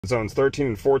Zones 13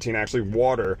 and 14 actually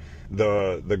water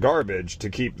the garbage to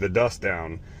keep the dust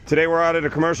down. Today we're out at a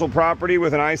commercial property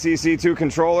with an ICC2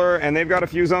 controller, and they've got a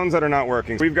few zones that are not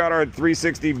working. We've got our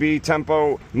 360B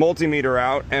tempo multimeter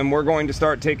out, and we're going to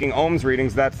start taking ohms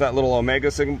readings. That's that little omega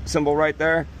symbol right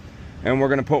there. And we're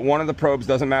going to put one of the probes,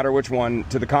 doesn't matter which one,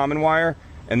 to the common wire,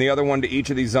 and the other one to each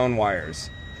of these zone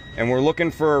wires. And we're looking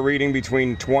for a reading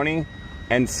between 20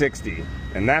 and 60.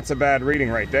 And that's a bad reading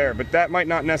right there, but that might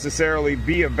not necessarily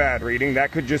be a bad reading.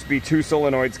 That could just be two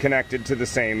solenoids connected to the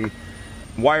same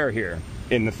wire here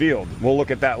in the field. We'll look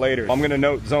at that later. I'm going to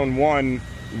note zone 1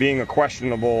 being a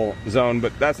questionable zone,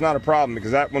 but that's not a problem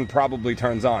because that one probably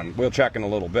turns on. We'll check in a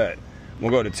little bit.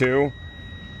 We'll go to 2.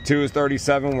 2 is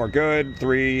 37, we're good.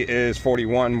 3 is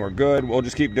 41, we're good. We'll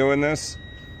just keep doing this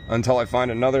until I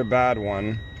find another bad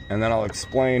one, and then I'll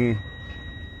explain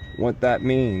what that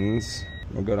means.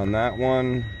 We're good on that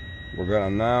one. We're good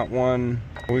on that one.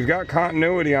 We've got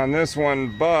continuity on this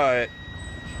one, but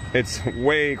it's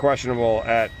way questionable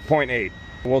at 0.8.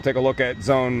 We'll take a look at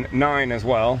zone 9 as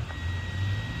well.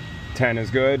 10 is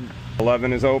good.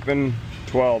 11 is open.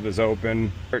 12 is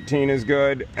open. 13 is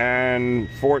good. And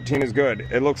 14 is good.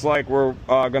 It looks like we're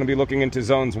going to be looking into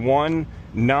zones 1,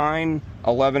 9,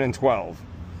 11, and 12.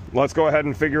 Let's go ahead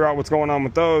and figure out what's going on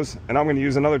with those, and I'm going to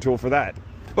use another tool for that.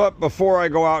 But before I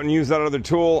go out and use that other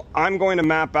tool, I'm going to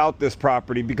map out this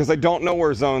property because I don't know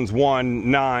where zones 1,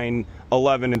 9,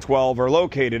 11, and 12 are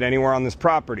located anywhere on this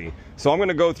property. So I'm going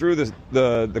to go through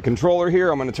the controller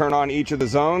here. I'm going to turn on each of the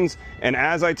zones, and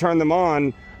as I turn them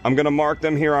on, I'm going to mark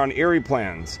them here on Erie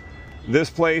plans. This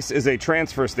place is a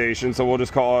transfer station, so we'll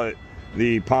just call it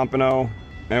the Pompano,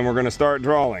 and we're going to start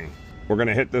drawing. We're going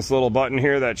to hit this little button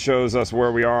here that shows us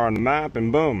where we are on the map,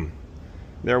 and boom.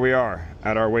 There we are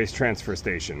at our waste transfer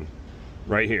station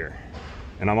right here,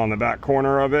 and I'm on the back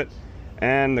corner of it,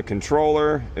 and the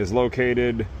controller is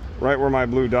located right where my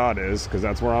blue dot is because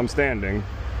that's where I'm standing,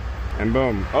 and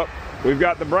boom. Oh, we've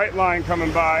got the bright line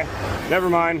coming by. Never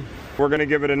mind, we're gonna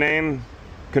give it a name,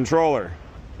 controller,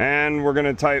 and we're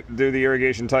gonna do the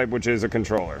irrigation type, which is a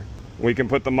controller. We can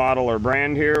put the model or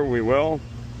brand here, we will.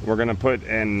 We're gonna put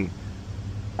an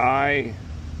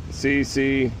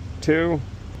ICC2,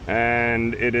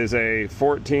 and it is a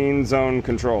 14 zone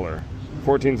controller,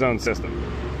 14 zone system.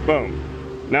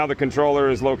 Boom. Now the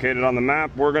controller is located on the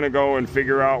map. We're going to go and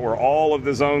figure out where all of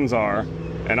the zones are,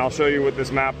 and I'll show you what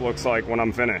this map looks like when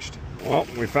I'm finished. Well,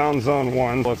 we found zone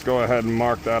 1. Let's go ahead and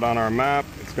mark that on our map.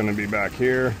 It's going to be back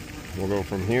here. We'll go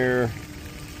from here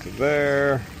to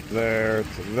there, there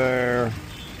to there.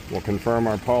 We'll confirm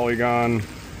our polygon.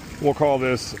 We'll call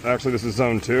this, actually this is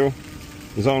zone 2.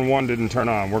 Zone 1 didn't turn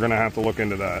on. We're going to have to look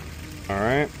into that. All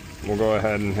right, we'll go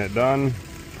ahead and hit done.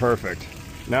 Perfect.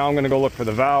 Now I'm going to go look for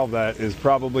the valve that is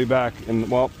probably back in,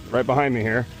 well, right behind me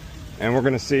here. And we're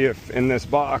going to see if in this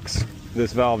box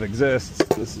this valve exists.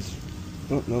 This is,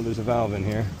 oh no, there's a valve in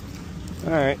here.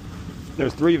 All right,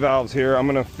 there's 3 valves here. I'm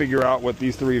going to figure out what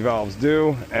these 3 valves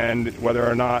do and whether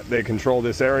or not they control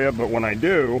this area. But when I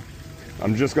do,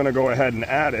 I'm just going to go ahead and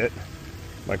add it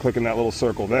by clicking that little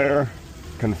circle there,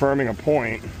 confirming a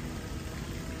point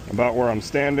about where I'm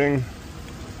standing.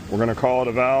 We're going to call it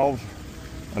a valve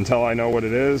until I know what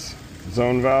it is.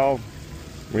 Zone valve.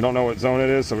 We don't know what zone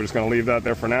it is, so we're just going to leave that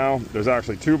there for now. There's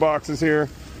actually 2 boxes here.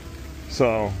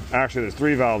 So actually there's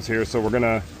 3 valves here, so we're going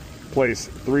to place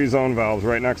 3 zone valves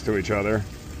right next to each other.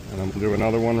 And then we'll do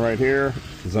another one right here.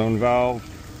 Zone valve.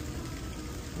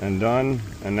 And done.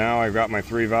 And now I've got my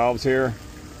 3 valves here,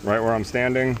 right where I'm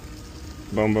standing.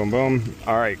 Boom, boom, boom.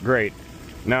 All right, great.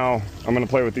 Now I'm going to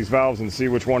play with these valves and see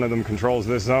which one of them controls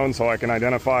this zone so I can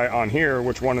identify on here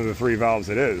which one of the 3 valves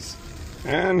it is.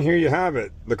 And here you have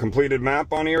it, the completed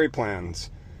map on Erie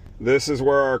plans. This is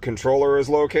where our controller is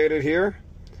located here.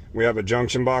 We have a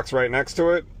junction box right next to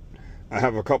it. I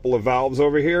have a couple of valves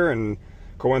over here, and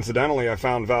coincidentally I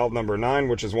found valve number 9,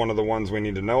 which is one of the ones we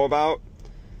need to know about.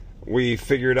 We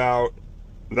figured out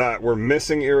that we're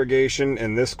missing irrigation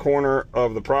in this corner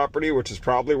of the property, which is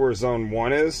probably where zone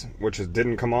 1 is, which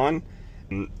didn't come on.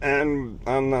 And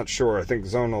I'm not sure, I think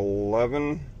zone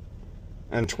 11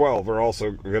 and 12 are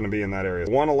also going to be in that area.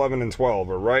 1, 11, and 12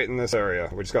 are right in this area.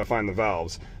 We just got to find the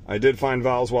valves. I did find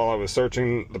valves while I was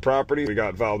searching the property. We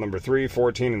got valve number 3,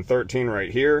 14, and 13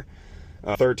 right here.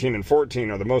 13 and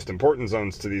 14 are the most important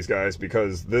zones to these guys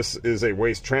because this is a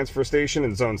waste transfer station,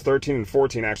 and zones 13 and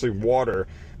 14 actually water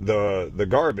the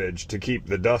garbage to keep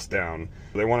the dust down.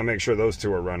 They want to make sure those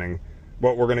 2 are running,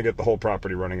 but we're going to get the whole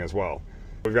property running as well.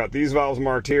 We've got these valves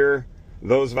marked here,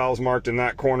 those valves marked in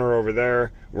that corner over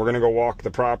there. We're going to go walk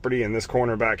the property in this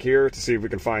corner back here to see if we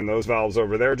can find those valves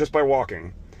over there just by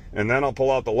walking. And then I'll pull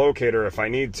out the locator if I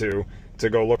need to to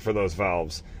go look for those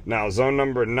valves. Now, zone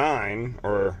number 9,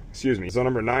 or excuse me, zone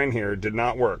number 9 here did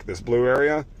not work, this blue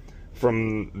area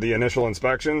from the initial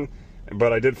inspection,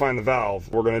 but I did find the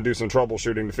valve. We're going to do some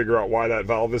troubleshooting to figure out why that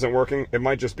valve isn't working. It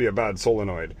might just be a bad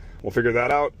solenoid. We'll figure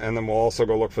that out, and then we'll also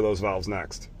go look for those valves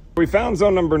next. We found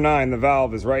zone number 9. The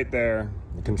valve is right there.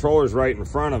 The controller's right in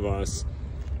front of us.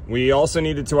 We also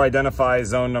needed to identify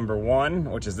zone number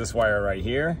 1, which is this wire right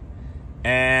here,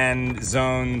 and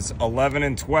zones 11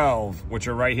 and 12, which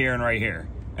are right here and right here.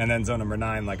 And then zone number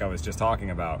 9, like I was just talking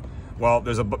about. Well,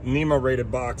 there's a NEMA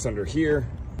rated box under here.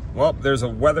 Well, there's a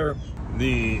weather.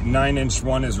 The 9-inch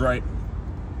one is right,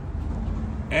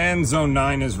 and zone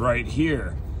 9 is right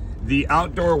here. The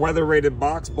outdoor weather rated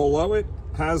box below it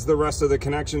has the rest of the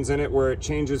connections in it, where it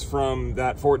changes from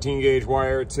that 14 gauge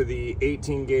wire to the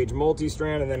 18 gauge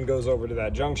multi-strand and then goes over to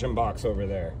that junction box over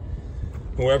there.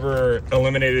 Whoever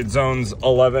eliminated zones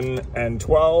 11 and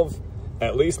 12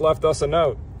 at least left us a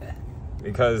note,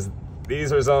 because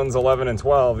these are zones 11 and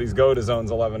 12. These go to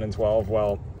zones 11 and 12.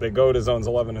 Well, they go to zones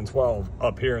 11 and 12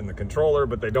 up here in the controller,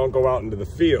 but they don't go out into the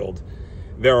field.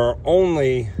 There are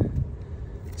only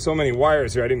so many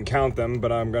wires here. I didn't count them,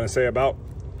 but I'm going to say about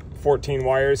 14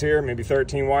 wires here, maybe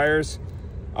 13 wires.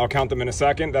 I'll count them in a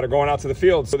second, that are going out to the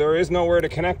field. So there is nowhere to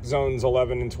connect zones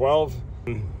 11 and 12.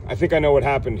 I think I know what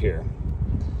happened here.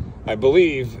 I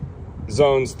believe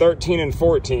zones 13 and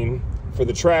 14 for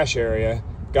the trash area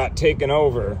got taken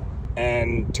over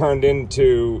and turned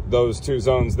into those 2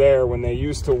 zones there when they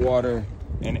used to water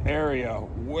an area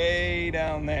way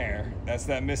down there. That's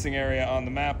that missing area on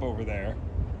the map over there.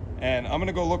 And I'm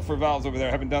gonna go look for valves over there.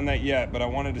 I haven't done that yet, but I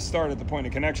wanted to start at the point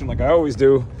of connection like I always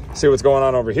do, see what's going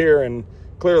on over here. And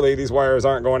clearly these wires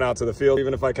aren't going out to the field.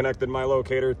 Even if I connected my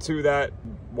locator to that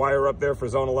wire up there for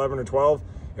zone 11 or 12,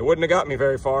 it wouldn't have got me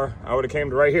very far. I would have came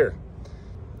to right here.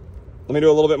 Let me do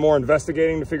a little bit more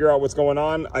investigating to figure out what's going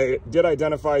on. I did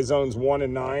identify zones 1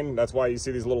 and 9. That's why you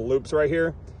see these little loops right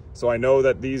here. So I know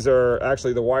that these are,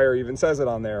 actually the wire even says it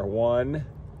on there, 1.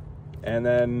 And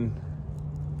then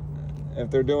if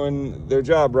they're doing their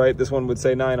job right, this one would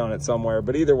say 9 on it somewhere.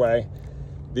 But either way,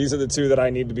 these are the 2 that I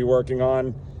need to be working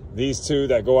on. These 2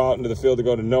 that go out into the field to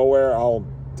go to nowhere, I'll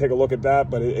take a look at that.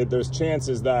 But there's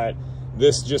chances that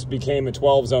this just became a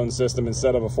 12 zone system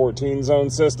instead of a 14 zone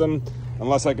system,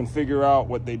 unless I can figure out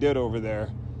what they did over there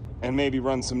and maybe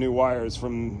run some new wires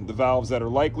from the valves that are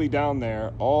likely down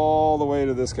there all the way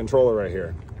to this controller right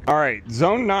here. All right,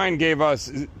 zone 9 gave us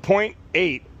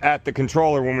 0.8 at the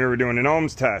controller when we were doing an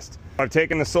ohms test. I've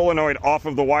taken the solenoid off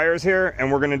of the wires here, and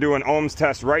we're going to do an ohms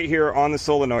test right here on the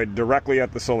solenoid, directly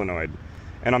at the solenoid.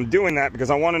 And I'm doing that because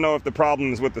I want to know if the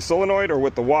problem is with the solenoid or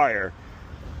with the wire.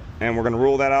 And we're going to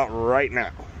rule that out right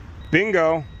now.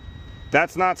 Bingo!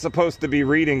 That's not supposed to be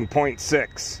reading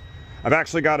 0.6. I've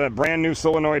actually got a brand new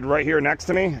solenoid right here next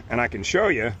to me, and I can show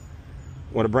you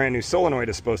what a brand new solenoid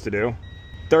is supposed to do.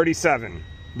 37.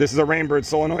 This is a Rainbird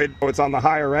solenoid. It's on the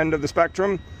higher end of the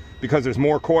spectrum because there's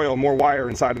more coil, more wire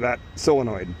inside of that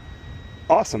solenoid.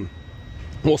 Awesome.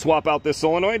 We'll swap out this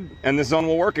solenoid and this zone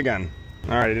will work again.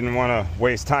 All right, I didn't want to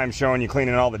waste time showing you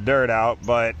cleaning all the dirt out,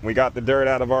 but we got the dirt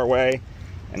out of our way,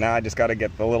 and now I just got to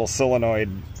get the little solenoid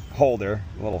holder,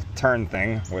 little turn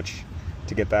thing, which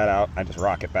to get that out, I just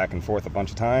rock it back and forth a bunch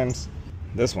of times.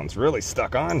 This one's really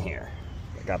stuck on here.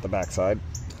 I got the backside.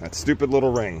 That stupid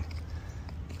little ring,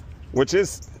 which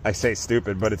is, I say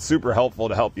stupid, but it's super helpful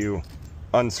to help you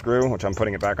unscrew, which I'm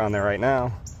putting it back on there right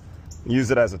now.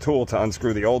 Use it as a tool to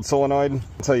unscrew the old solenoid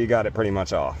until you got it pretty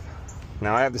much off.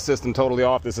 Now I have the system totally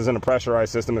off. This isn't a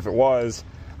pressurized system. If it was,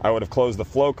 I would have closed the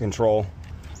flow control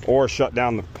or shut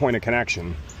down the point of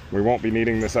connection. We won't be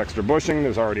needing this extra bushing.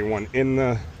 There's already one in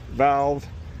the valve.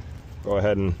 Go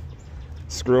ahead and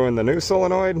screw in the new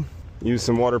solenoid. Use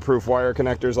some waterproof wire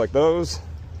connectors like those,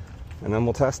 and then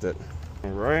we'll test it.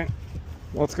 All right,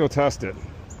 let's go test it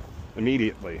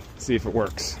immediately, see if it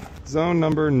works. Zone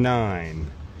number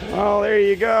 9. Well, there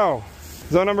you go.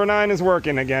 Zone number 9 is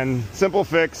working again. Simple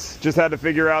fix. Just had to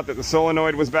figure out that the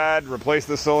solenoid was bad, replace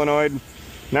the solenoid.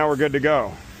 Now we're good to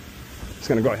go. Just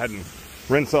gonna go ahead and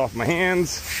rinse off my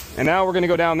hands. And now we're gonna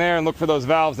go down there and look for those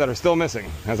valves that are still missing,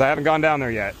 as I haven't gone down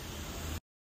there yet.